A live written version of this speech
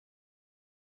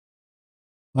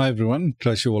Hi everyone,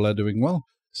 trust you all are doing well.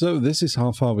 So this is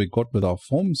how far we got with our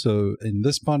form. So in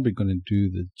this part, we're going to do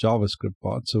the JavaScript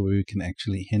part so we can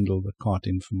actually handle the cart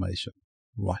information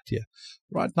right here.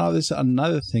 Right now, there's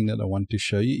another thing that I want to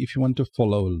show you. If you want to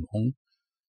follow along,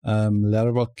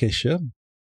 Laravel Cache,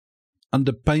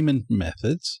 under payment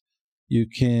methods, you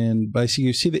can basically,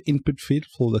 you see the input field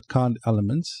for the card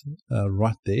elements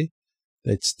right there.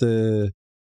 That's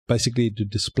basically to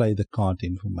display the card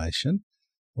information,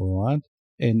 all right?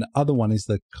 And the other one is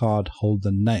the card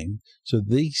holder name. So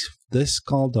this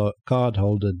card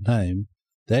holder name,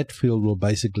 that field will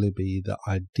basically be the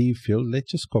ID field.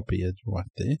 Let's just copy it right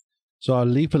there. So I'll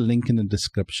leave a link in the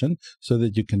description so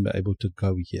that you can be able to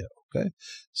go here. Okay.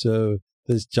 So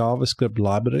this JavaScript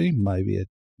library, maybe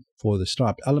for the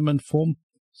Stripe element form.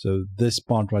 So this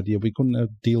part right here, we're going to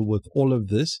deal with all of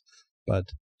this,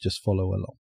 but just follow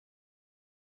along.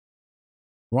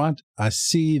 Right. I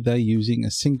see they're using a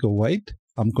single await.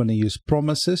 I'm going to use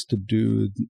promises to do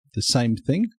the same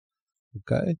thing,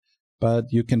 okay? But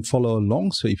you can follow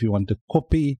along. So if you want to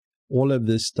copy all of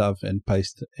this stuff and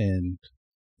paste, and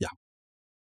yeah.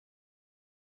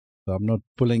 So I'm not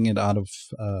pulling it out of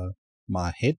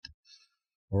my head,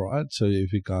 all right? So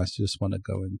if you guys just want to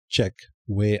go and check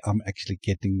where I'm actually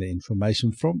getting the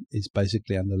information from, is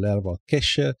basically under Laravel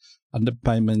Cache, under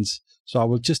payments. So I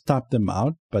will just type them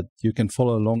out, but you can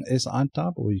follow along as I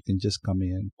type, or you can just come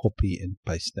in and copy and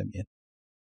paste them in.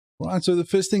 Right, so the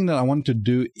first thing that I want to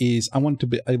do is I want to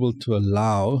be able to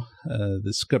allow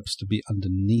the scripts to be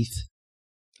underneath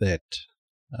that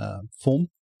form.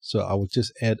 So I will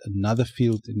just add another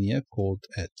field in here called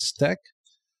add stack,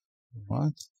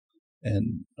 right?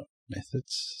 And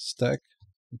methods stack,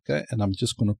 okay? And I'm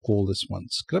just going to call this one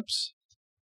scripts.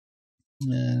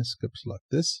 Scripts like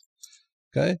this,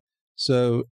 okay?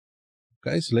 So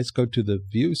let's go to the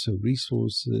view. So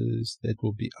resources, that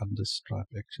will be under Stripe,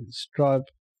 actually. Stripe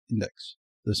index,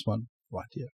 this one right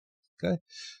here, okay?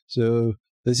 So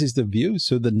this is the view.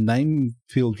 So the name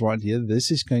field right here, this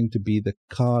is going to be the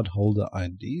card holder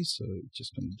ID. So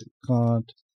just going to do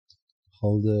card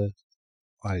holder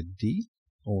ID,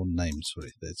 or name,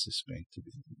 sorry, that's just going to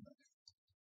be the name.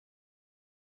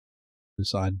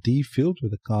 This ID field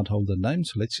with the card holder name.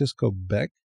 So let's just go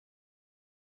back.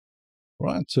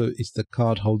 Right, so it's the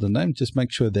card holder name. Just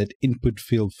make sure that input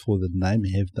field for the name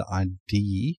have the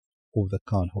ID of the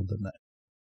card holder name.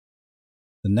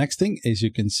 The next thing is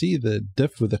you can see the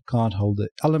diff with the card holder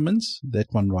elements, that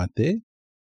one right there.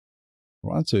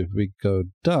 Right, so if we go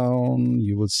down,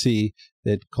 you will see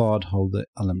that card holder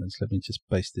elements. Let me just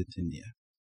paste it in here.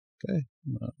 Okay,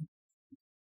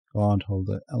 card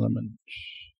holder element.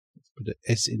 Let's put an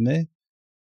S in there.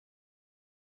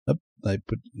 They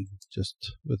put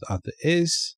just without the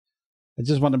S. I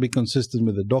just want to be consistent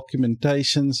with the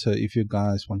documentation. So if you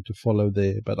guys want to follow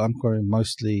there, but I'm going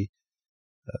mostly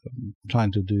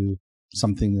trying to do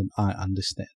something that I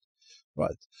understand.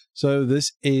 Right. So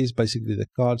this is basically the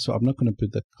card. So I'm not going to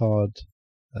put the card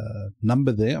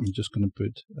number there. I'm just going to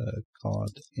put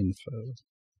card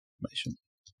information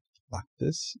like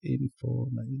this.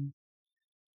 Information.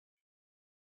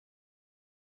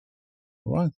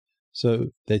 Right. So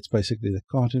that's basically the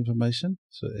card information.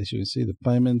 So as you can see, the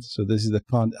payment. So this is the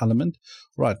card element.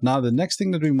 Right. Now, the next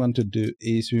thing that we want to do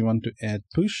is we want to add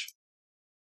push.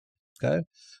 Okay.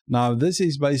 Now, this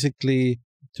is basically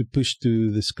to push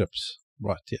to the scripts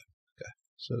right here. Okay.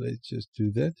 So let's just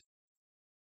do that.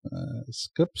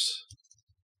 Scripts.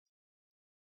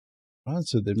 Right.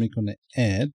 So then we're going to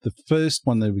add, the first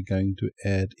one that we're going to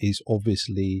add is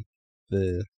obviously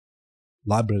the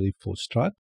library for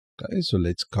Stripe. Okay, so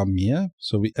let's come here.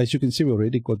 So as you can see, we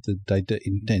already got the data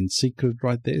intent secret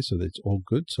right there. So that's all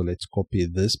good. So let's copy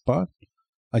this part.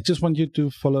 I just want you to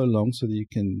follow along so that you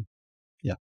can,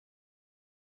 yeah.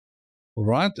 All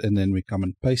right. And then we come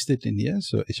and paste it in here.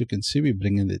 So as you can see, we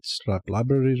bring in the Stripe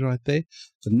library right there.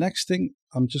 The next thing,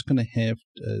 I'm just going to have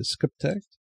script tag.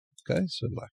 Okay, so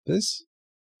like this.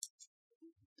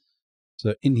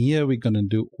 So in here, we're going to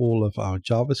do all of our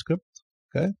JavaScript.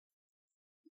 Okay.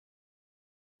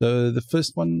 So the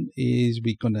first one is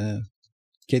we're going to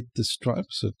get the Stripe.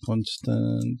 So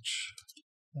constant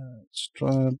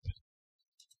Stripe.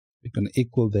 We're going to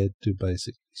equal that to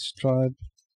basically Stripe.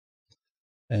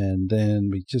 And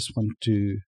then we just want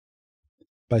to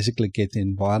basically get the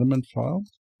environment file.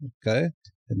 Okay.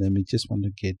 And then we just want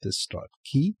to get the Stripe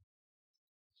key.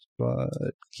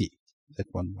 Stripe key. That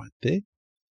one right there.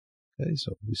 Okay.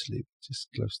 So obviously just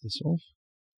close this off.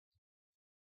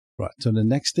 Right, so the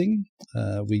next thing,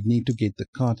 we need to get the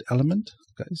card element.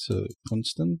 Okay, so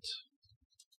constant.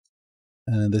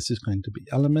 And this is going to be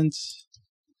elements.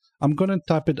 I'm going to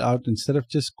type it out instead of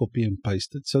just copy and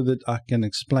paste it so that I can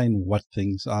explain what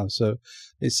things are. So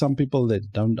there's some people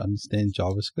that don't understand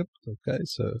JavaScript. Okay,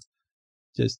 so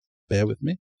just bear with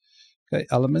me. Okay,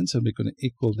 elements, and we're going to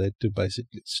equal that to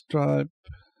basically Stripe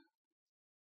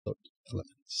dot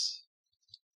elements.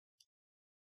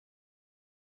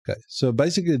 Okay, so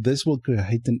basically this will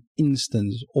create an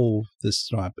instance of the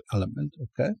Stripe element.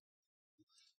 Okay,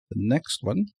 the next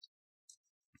one,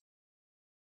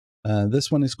 this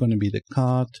one is going to be the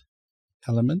card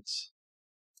elements.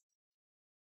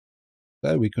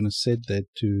 Okay, we're going to set that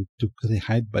to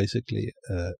create basically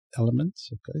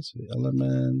elements. Okay, so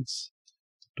elements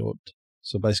dot.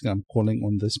 So basically, I'm calling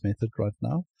on this method right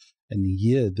now, and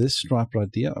here this Stripe right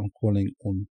here, I'm calling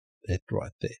on that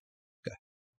right there. Okay,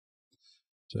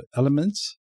 so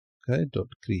elements. Okay, dot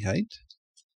create.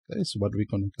 Okay, so what we're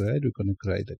going to create, we're going to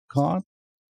create a card.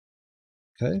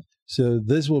 Okay, so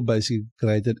this will basically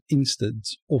create an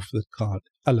instance of the card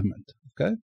element.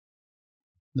 Okay,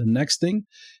 the next thing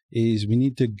is we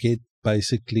need to get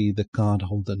basically the card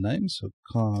holder name. So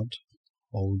card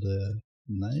holder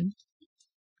name.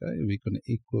 Okay, we're going to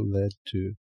equal that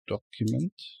to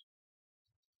document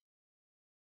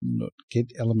not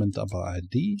get element by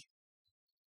ID.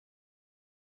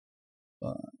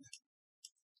 All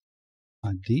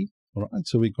right,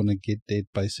 so we're going to get that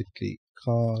basically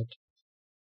card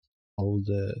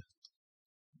holder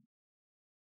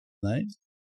name.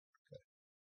 Okay.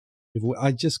 If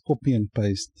I just copy and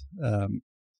paste,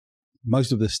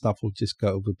 most of this stuff will just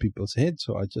go over people's heads.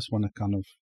 So I just want to kind of,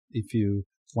 if you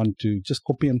want to just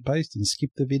copy and paste and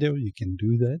skip the video, you can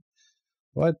do that.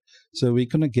 Right, so we're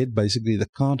going to get basically the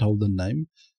card holder name,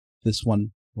 this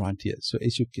one right here. So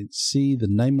as you can see, the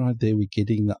name right there, we're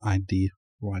getting the ID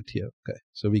right here. Okay,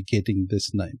 so we're getting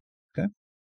this name. Okay,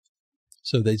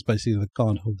 so that's basically the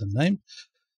card holder name.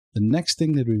 The next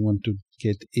thing that we want to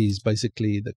get is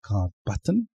basically the card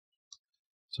button.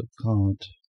 So card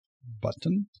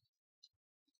button,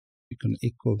 we can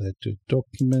equal that to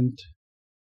document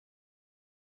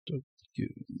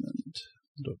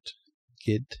dot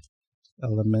get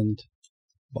element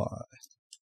by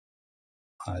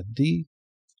ID.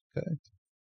 Okay,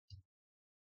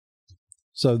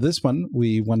 so this one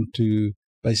we want to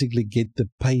basically get the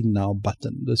pay now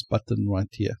button, this button right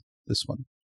here, this one.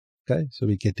 Okay, so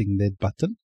we're getting that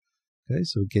button. Okay,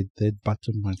 so we get that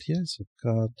button right here. So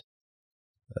card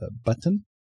button.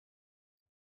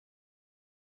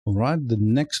 All right, the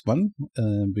next one,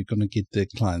 we're going to get the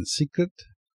client secret.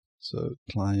 So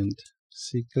client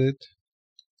secret.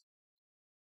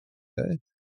 Okay,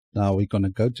 now we're going to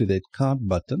go to that card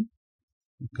button.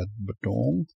 Card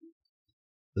button.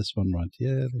 This one right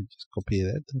here. Let me just copy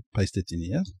that, paste it in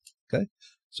here. Okay,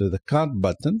 so the card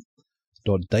button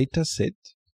dot data set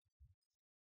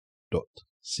dot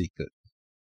secret.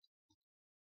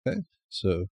 Okay,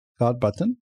 so card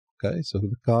button. Okay, so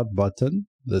the card button,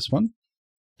 this one,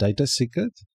 data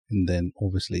secret, and then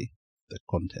obviously the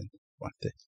content right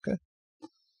there. Okay.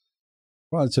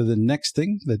 Right, so the next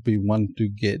thing that we want to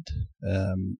get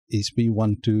is we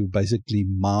want to basically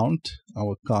mount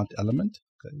our card element.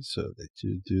 Okay, so that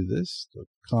you do this, the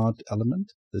card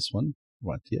element, this one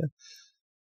right here.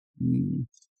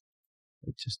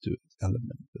 Let's just do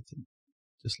element with it,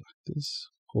 just like this.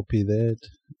 Copy that.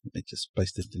 Let me just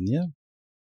paste it in here.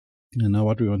 And now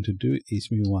what we want to do is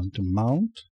we want to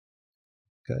mount,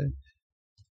 okay,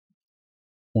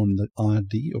 on the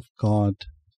ID of card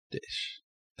dash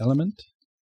element.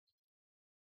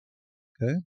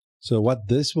 Okay, so what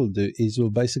this will do is we'll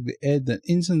basically add the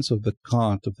instance of the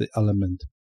card of the element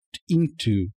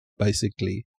into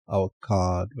basically our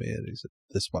card. Where is it?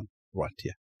 This one right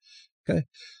here. Okay,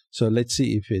 so let's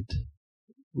see if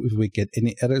we get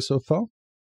any errors so far.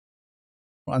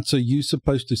 Right, so you're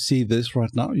supposed to see this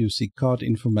right now. You see card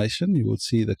information, you will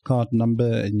see the card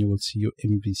number, and you will see your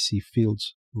MVC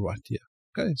fields right here.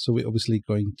 Okay, so we're obviously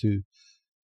going to,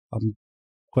 I'm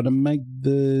going to make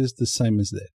this the same as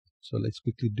that. So let's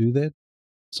quickly do that.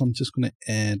 So I'm just going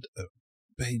to add a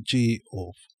page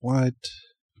of white,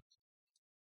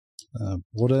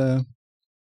 border. I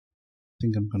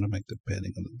think I'm going to make the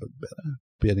padding a little bit better.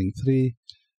 Padding 3,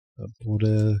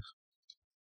 border,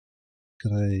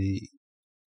 gray,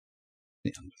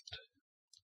 300,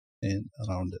 and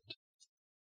around it.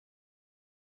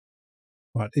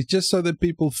 Right, it's just so that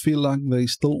people feel like they're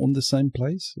still on the same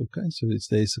place. Okay, so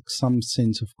there's some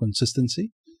sense of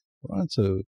consistency. Right,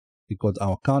 so we got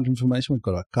our card information, we've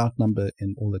got our card number,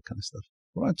 and all that kind of stuff.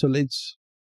 Right, so let's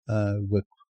work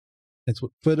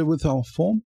further with our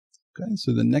form. Okay,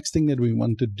 so the next thing that we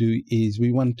want to do is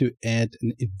we want to add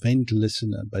an event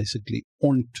listener basically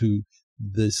onto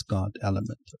this card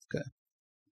element. Okay,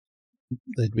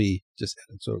 that we just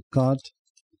added. So card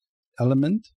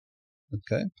element,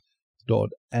 okay, dot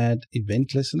add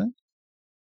event listener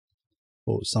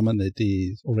for someone that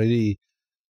is already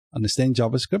understand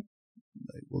JavaScript.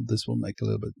 Well, this will make a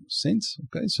little bit more sense.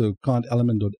 Okay, so card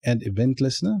element dot add event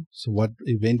listener. So what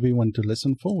event we want to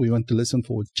listen for? We want to listen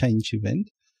for a change event.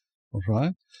 All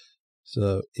right.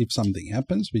 So if something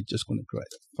happens, we're just going to create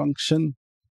a function.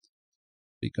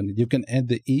 You can add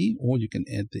the E or you can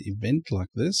add the event like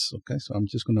this. Okay, so I'm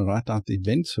just going to write out the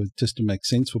event, so just to make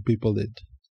sense for people that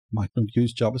might not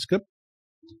use JavaScript.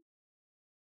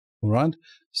 All right,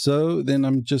 so then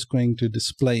I'm just going to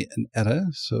display an error.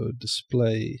 So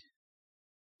display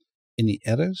any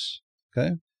errors.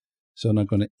 Okay, so I'm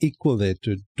going to equal that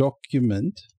to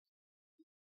document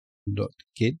dot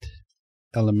get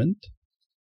element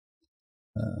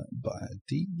by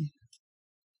ID.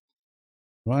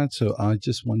 Right, so I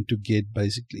just want to get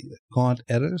basically the card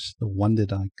errors, the one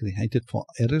that I created for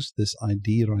errors, this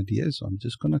ID right here. So I'm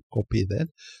just going to copy that.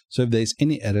 So if there's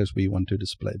any errors, we want to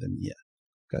display them here.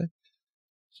 Okay,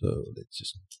 so let's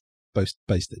just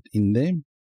paste it in there.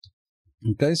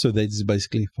 Okay, so that is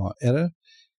basically for error.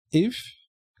 If,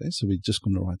 okay, so we're just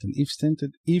going to write an if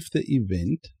statement. If the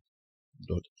event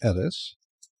dot errors,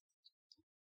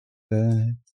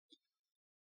 okay,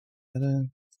 error,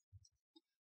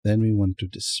 then we want to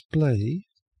display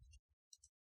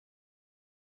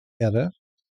error,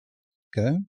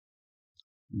 okay,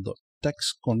 dot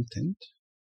text content.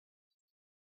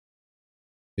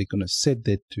 We're going to set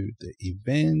that to the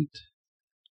event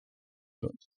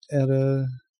dot error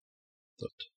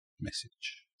dot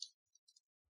message.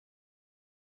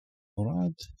 All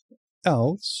right,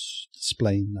 else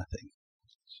display nothing.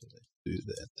 So let's do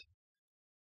that.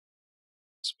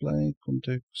 Display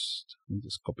context, and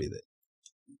just copy that,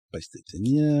 paste it in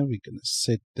here. We're going to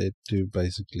set that to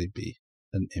basically be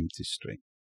an empty string.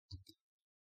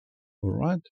 All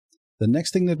right, the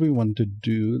next thing that we want to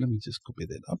do, let me just copy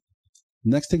that up.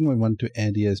 Next thing we want to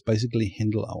add here is basically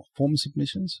handle our form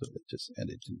submissions. So let's just add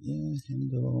it in here,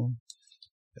 handle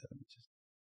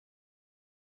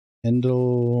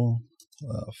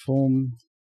form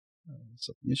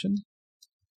submission.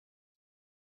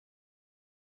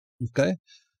 Okay,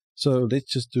 so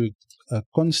let's just do a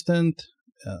constant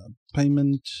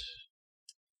payment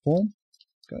form.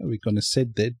 Okay, we're going to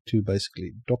set that to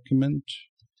basically document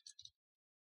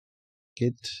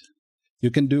get. You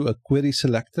can do a query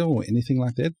selector or anything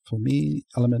like that. For me,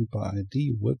 element by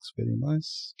ID works very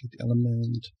nice. Get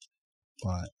element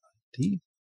by ID.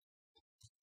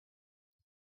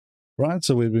 Right,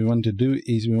 so what we want to do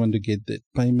is we want to get that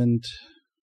payment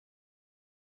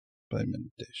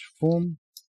dash form.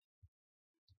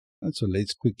 And so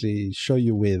let's quickly show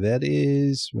you where that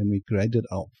is. When we created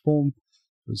our form,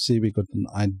 you'll see we got an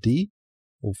ID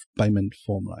of payment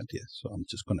form right here. So I'm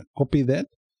just going to copy that,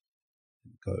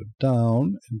 go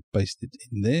down and paste it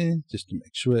in there just to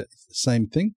make sure it's the same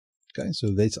thing. Okay,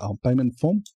 so that's our payment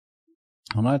form.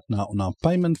 All right, now on our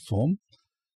payment form,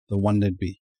 the one that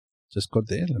we just got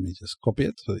there, let me just copy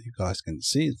it so you guys can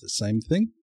see it's the same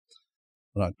thing.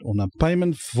 Right, on our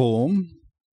payment form,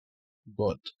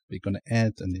 but we're going to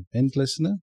add an event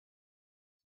listener.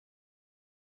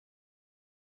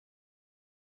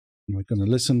 And we're going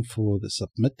to listen for the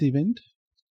submit event.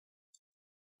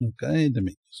 Okay, let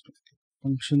me just go to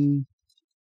function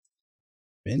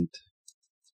event.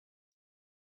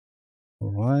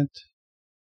 All right.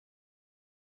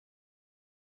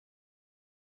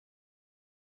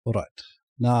 All right.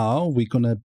 Now we're going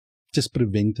to just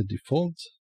prevent the default.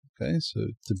 Okay, so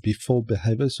the default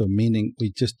behavior, so meaning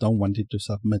we just don't want it to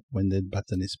submit when that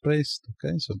button is pressed.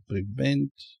 Okay, so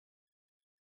prevent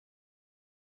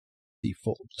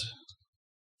default.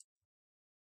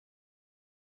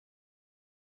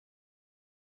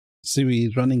 See,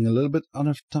 we're running a little bit out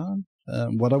of time.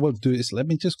 What I will do is let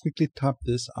me just quickly type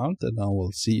this out and I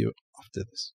will see you after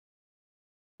this.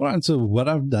 All right, so what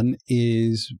I've done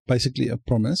is basically a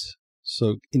promise.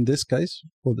 So in this case,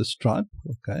 for the Stripe,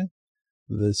 okay,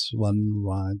 this one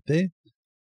right there,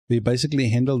 we basically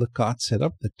handle the card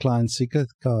setup, the client secret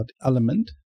card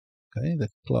element. Okay, the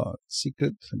card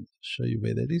secret, let me show you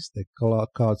where that is. The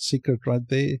card secret right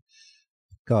there,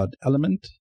 card element,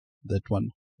 that one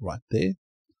right there.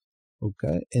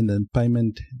 Okay, and then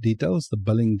payment details, the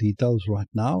billing details right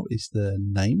now is the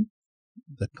name,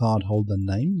 the card holder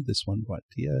name, this one right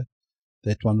here,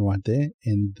 that one right there,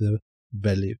 and the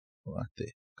value right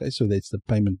there. Okay, so that's the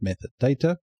payment method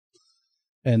data.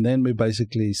 And then we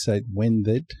basically say when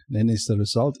that, then is the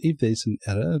result. If there's an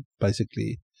error,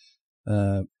 basically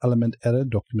element error,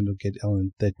 document will get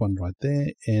element, that one right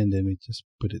there, and then we just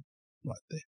put it right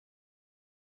there.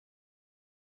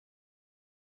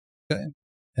 Okay.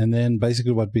 And then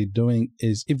basically what we're doing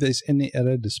is if there's any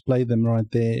error, display them right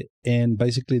there. And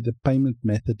basically the payment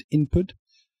method input,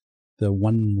 the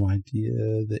one right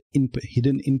here, the input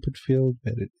hidden input field,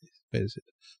 where is it?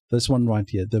 This one right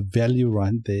here, the value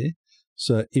right there.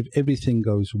 So if everything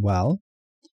goes well,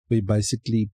 we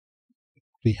basically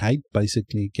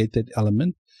get that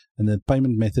element, and then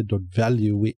payment method dot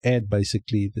value, we add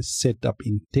basically the setup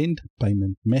intent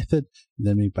payment method, and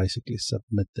then we basically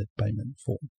submit that payment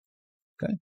form.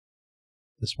 Okay,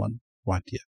 this one right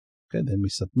here. Okay, then we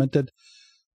submit it.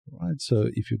 Right, so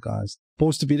if you guys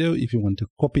pause the video, if you want to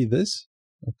copy this,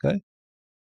 okay,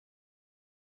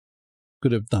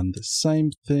 could have done the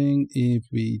same thing if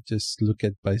we just look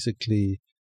at basically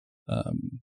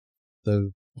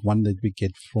the one that we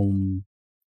get from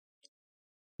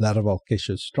Laravel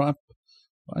Stripe.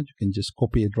 Right, you can just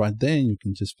copy it right there and you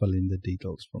can just fill in the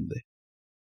details from there.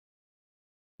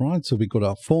 Right, so we got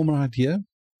our form right here.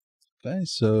 Okay,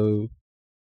 so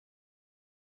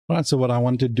right, so what I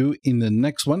want to do in the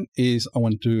next one is I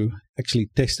want to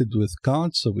actually test it with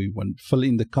cards. So we want to fill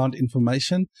in the card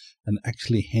information and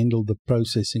actually handle the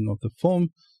processing of the form,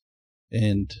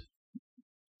 and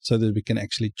so that we can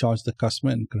actually charge the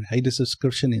customer and create a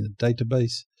subscription in the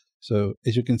database. So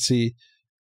as you can see,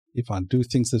 if I do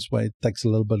things this way, it takes a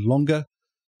little bit longer,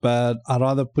 but I'd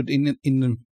rather put in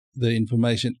the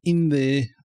information in there.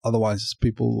 Otherwise,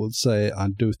 people will say I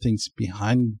do things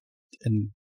behind and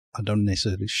I don't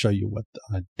necessarily show you what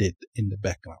I did in the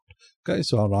background. Okay,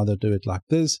 so I'd rather do it like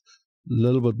this, a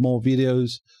little bit more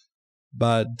videos,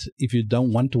 but if you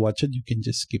don't want to watch it, you can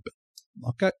just skip it.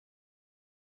 Okay,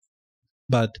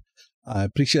 but I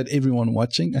appreciate everyone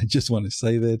watching. I just want to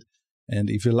say that. And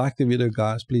if you like the video,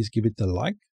 guys, please give it a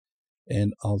like,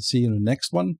 and I'll see you in the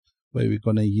next one where we're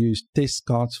going to use test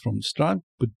cards from Stripe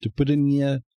to put in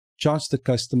here, charge the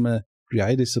customer,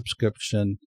 create a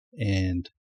subscription, and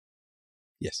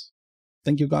yes.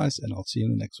 Thank you guys, and I'll see you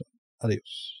in the next one.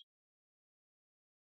 Adios.